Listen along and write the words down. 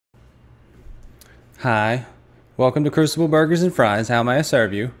Hi, welcome to Crucible Burgers and Fries. How may I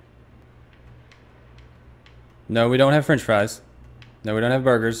serve you? No, we don't have French fries. No, we don't have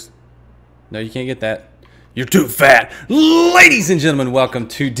burgers. No, you can't get that. You're too fat. Ladies and gentlemen, welcome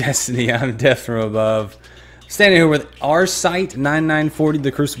to Destiny. I'm Death from Above. Standing here with our site 9940,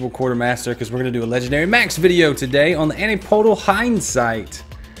 the Crucible Quartermaster, because we're going to do a Legendary Max video today on the Antipodal Hindsight.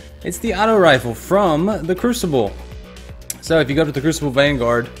 It's the auto rifle from the Crucible. So if you go to the Crucible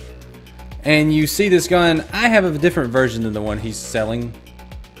Vanguard and you see this gun, I have a different version than the one he's selling.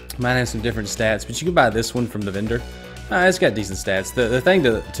 Mine has some different stats, but you can buy this one from the vendor. It's got decent stats. The thing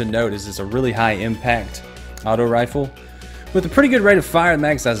to note is it's a really high impact auto rifle with a pretty good rate of fire. The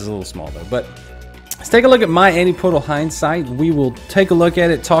mag size is a little small though, but let's take a look at my Antipodal Hindsight. We will take a look at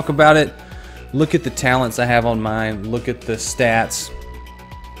it, talk about it, look at the talents I have on mine, look at the stats.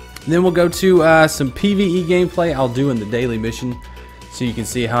 Then we'll go to some PvE gameplay I'll do in the daily mission so you can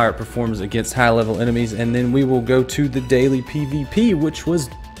see how it performs against high level enemies, and then we will go to the daily PvP, which was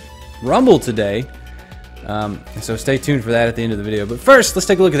Rumble today. So stay tuned for that at the end of the video. But first, let's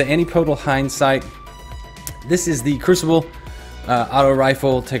take a look at the Antipodal Hindsight. This is the Crucible auto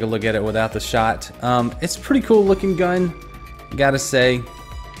rifle. Take a look at it without the shot. It's a pretty cool looking gun, gotta say.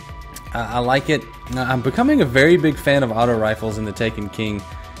 I like it. I'm becoming a very big fan of auto rifles in the Taken King.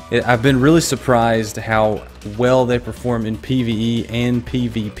 I've been really surprised how well they perform in PvE and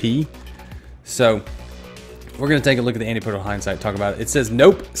PvP. So we're going to take a look at the Antipodal Hindsight, talk about it. It says,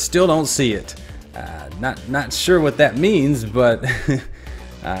 nope, still don't see it. Not sure what that means, but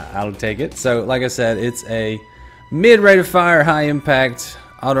I'll take it. So like I said, it's a mid rate of fire, high impact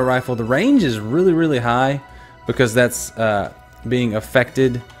auto rifle. The range is really high because that's being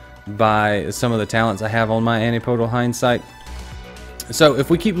affected by some of the talents I have on my Antipodal Hindsight. So if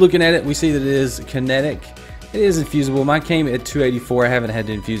we keep looking at it, we see that it is kinetic. It is infusible. Mine came at 284. I haven't had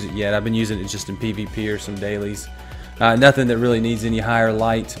to infuse it yet. I've been using it just in PvP or some dailies. Nothing that really needs any higher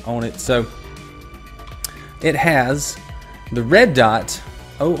light on it. So it has the red dot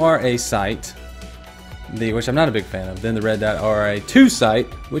ORA sight, which I'm not a big fan of. Then the red dot ORA 2 sight,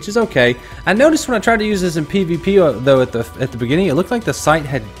 which is okay. I noticed when I tried to use this in PvP though at the beginning, it looked like the sight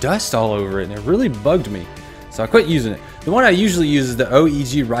had dust all over it, and it really bugged me. So I quit using it. The one I usually use is the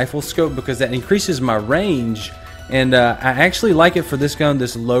OEG rifle scope because that increases my range, and I actually like it for this gun,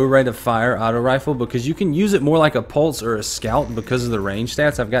 this low rate of fire auto rifle, because you can use it more like a pulse or a scout because of the range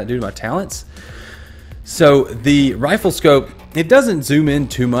stats I've got due to my talents. So the rifle scope, it doesn't zoom in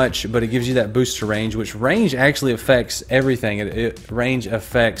too much, but it gives you that boost to range, which range actually affects everything. Range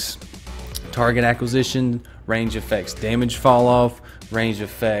affects target acquisition, range affects damage fall off, range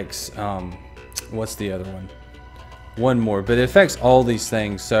affects what's the other one? One more, but it affects all these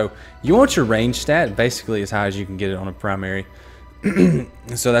things. So you want your range stat basically as high as you can get it on a primary.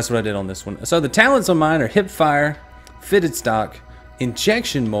 So that's what I did on this one. So the talents on mine are hip fire, fitted stock,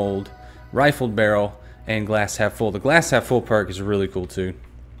 injection mold, rifled barrel, and glass half full. The glass half full perk is really cool too.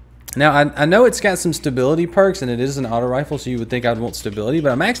 Now I know it's got some stability perks, and it is an auto rifle, so you would think I'd want stability,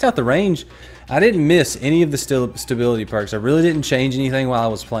 but I maxed out the range. I didn't miss any of the stability perks. I really didn't change anything while I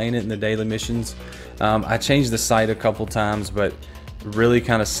was playing it in the daily missions. I changed the sight a couple times, but really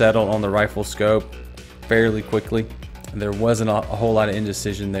kind of settled on the rifle scope fairly quickly. There wasn't a whole lot of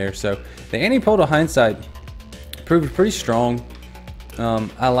indecision there. So the Antipodal Hindsight proved pretty strong.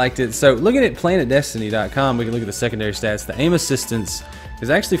 I liked it. So looking at planetdestiny.com, we can look at the secondary stats. The aim assistance is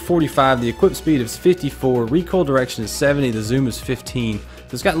actually 45, the equip speed is 54, recoil direction is 70, the zoom is 15. So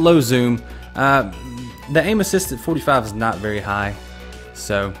it's got low zoom. The aim assist at 45 is not very high.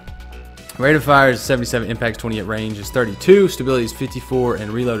 So rate of fire is 77, impacts 20 at range is 32, stability is 54,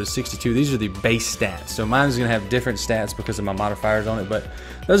 and reload is 62. These are the base stats. So mine is going to have different stats because of my modifiers on it, but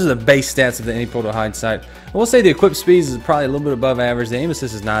those are the base stats of the Antipodal Hindsight. I will say the equip speed is probably a little bit above average. The aim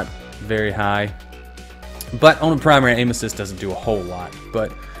assist is not very high, but on a primary, aim assist doesn't do a whole lot.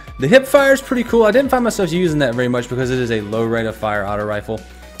 But the hip fire is pretty cool. I didn't find myself using that very much because it is a low rate of fire auto rifle.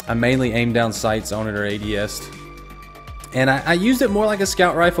 I mainly aim down sights on it or ADS. And I used it more like a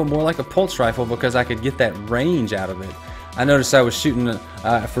scout rifle, more like a pulse rifle, because I could get that range out of it. I noticed I was shooting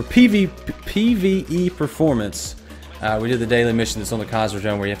for PvE performance. We did the daily mission that's on the Cosmos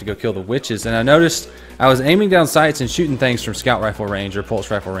Zone where you have to go kill the witches, and I noticed I was aiming down sights and shooting things from scout rifle range or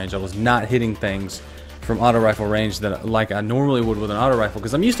pulse rifle range. I was not hitting things from auto rifle range that like I normally would with an auto rifle,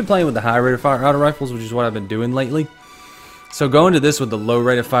 because I'm used to playing with the high rate of fire auto rifles, which is what I've been doing lately. So going to this with the low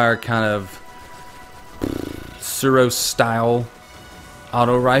rate of fire kind of Suro style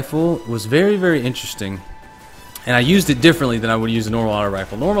auto rifle was very interesting. And I used it differently than I would use a normal auto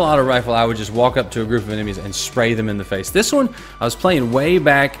rifle. Normal auto rifle, I would just walk up to a group of enemies and spray them in the face. This one, I was playing way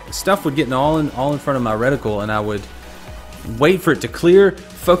back. Stuff would get all in front of my reticle, and I would wait for it to clear,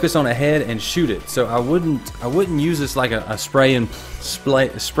 focus on a head, and shoot it. So I wouldn't use this like a spray and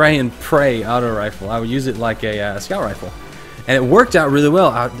pray auto rifle. I would use it like a scout rifle, and it worked out really well.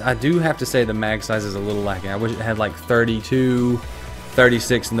 I do have to say the mag size is a little lacking. I wish it had like 32,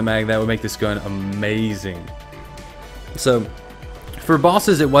 36 in the mag. That would make this gun amazing. So for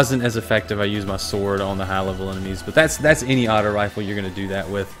bosses, it wasn't as effective. I used my sword on the high level enemies, but that's any auto rifle you're going to do that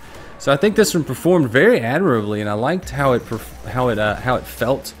with. So I think this one performed very admirably, and I liked how it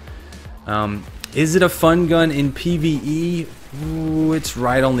felt. Is it a fun gun in PvE? Ooh, it's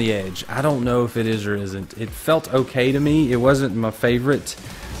right on the edge. I don't know if it is or isn't. It felt okay to me. It wasn't my favorite.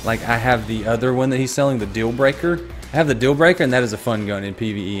 Like, I have the other one that he's selling, the Deal Breaker. I have the Deal Breaker, and that is a fun gun in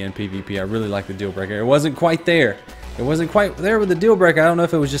PvE and PvP. I really like the Deal Breaker. It wasn't quite there. It wasn't quite there with the Deal Breaker. I don't know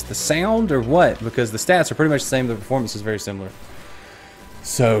if it was just the sound or what, because the stats are pretty much the same. The performance is very similar.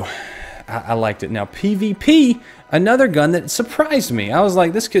 So I liked it. Now PvP, another gun that surprised me. I was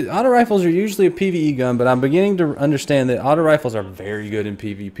like, auto rifles are usually a PvE gun, but I'm beginning to understand that auto rifles are very good in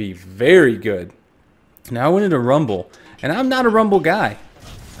PvP. Very good. Now I went into Rumble, and I'm not a Rumble guy.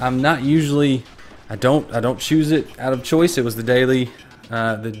 I'm not usually. I don't choose it out of choice. It was the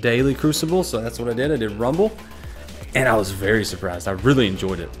daily Crucible, so that's what I did. I did Rumble, and I was very surprised. I really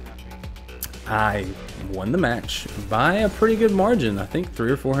enjoyed it. I won the match by a pretty good margin. I think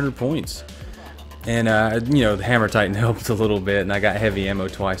 300 or 400 points. And you know, the Hammer Titan helped a little bit, and I got heavy ammo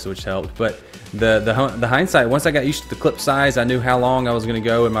twice, which helped. But the hindsight, once I got used to the clip size, I knew how long I was going to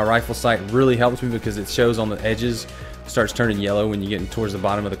go, and my rifle sight really helped me because it shows on the edges. Starts turning yellow when you get towards the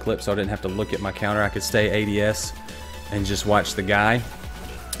bottom of the clip, so I didn't have to look at my counter. I could stay ADS and just watch the guy.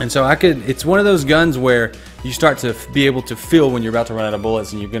 And so it's one of those guns where you start to be able to feel when you're about to run out of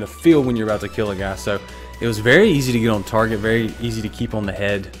bullets, and you're going to feel when you're about to kill a guy. So it was very easy to get on target, very easy to keep on the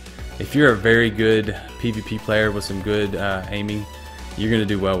head. If you're a very good PvP player with some good aiming, you're going to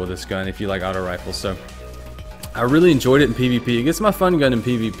do well with this gun if you like auto rifles. So I really enjoyed it in PvP. It gets my fun gun in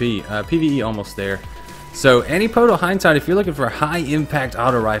PvP. PvE almost there. So Antipodal Hindsight, if you're looking for a high impact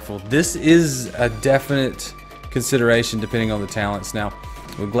auto rifle, this is a definite consideration depending on the talents. Now,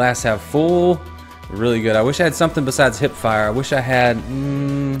 with glass half full, really good. I wish I had something besides hip fire. I wish I had,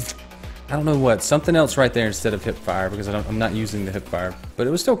 I don't know what, something else right there instead of hip fire, because I'm not using the hip fire. But it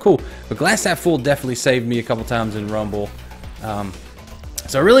was still cool. But glass half full definitely saved me a couple times in Rumble.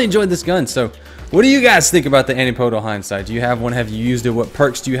 So I really enjoyed this gun. So what do you guys think about the Antipodal Hindsight? Do you have one? Have you used it? What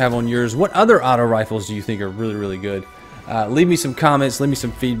perks do you have on yours? What other auto rifles do you think are really, really good? Leave me some comments. Leave me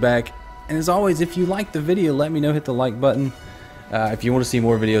some feedback. And as always, if you like the video, let me know. Hit the like button. If you want to see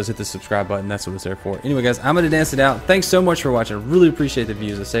more videos, hit the subscribe button. That's what it's there for. Anyway, guys, I'm going to dance it out. Thanks so much for watching. I really appreciate the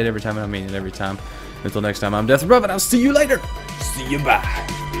views. I say it every time, and I mean it every time. Until next time, I'm Death Above, and I'll see you later. See you,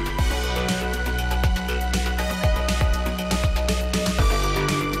 bye.